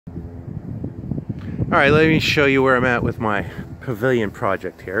Alright, let me show you where I'm at with my pavilion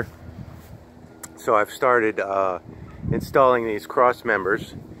project here. So I've started installing these cross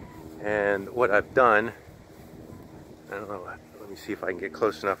members, and what I've done, I don't know, let me see if I can get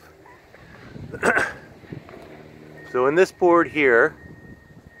close enough. So in this board here,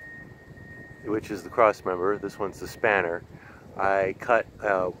 which is the cross member, this one's the spanner, I cut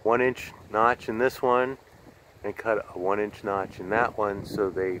a 1-inch notch in this one and cut a 1-inch notch in that one so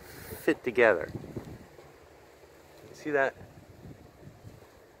they fit together. See that?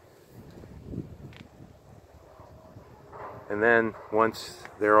 And then once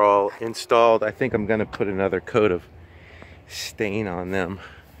they're all installed, I think I'm going to put another coat of stain on them.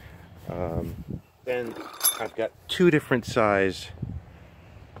 Then I've got two different size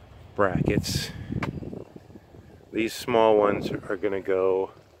brackets. These small ones are going to go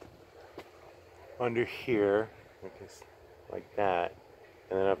under here, like that.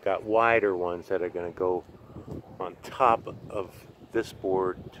 And then I've got wider ones that are going to go on top of this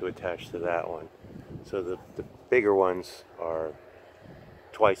board to attach to that one. So the bigger ones are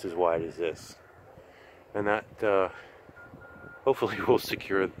twice as wide as this. And that hopefully will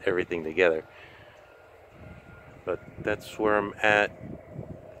secure everything together. But that's where I'm at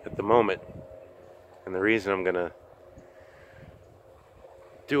the moment. And the reason I'm going to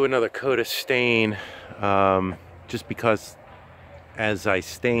do another coat of stain, just because as I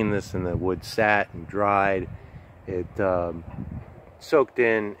stain this and the wood sat and dried, it soaked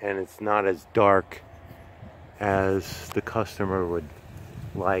in and it's not as dark as the customer would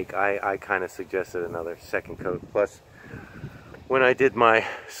like. I kind of suggested another second coat. Plus, when I did my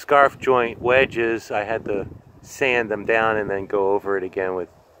scarf joint wedges, I had to sand them down and then go over it again with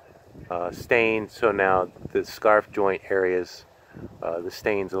stain. So now the scarf joint areas, the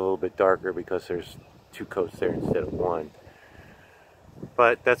stain's a little bit darker because there's two coats there instead of one.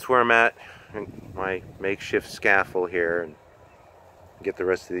 But that's where I'm at in my makeshift scaffold here, and get the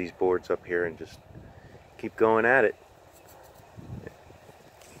rest of these boards up here and just keep going at it.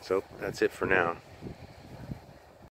 So that's it for now.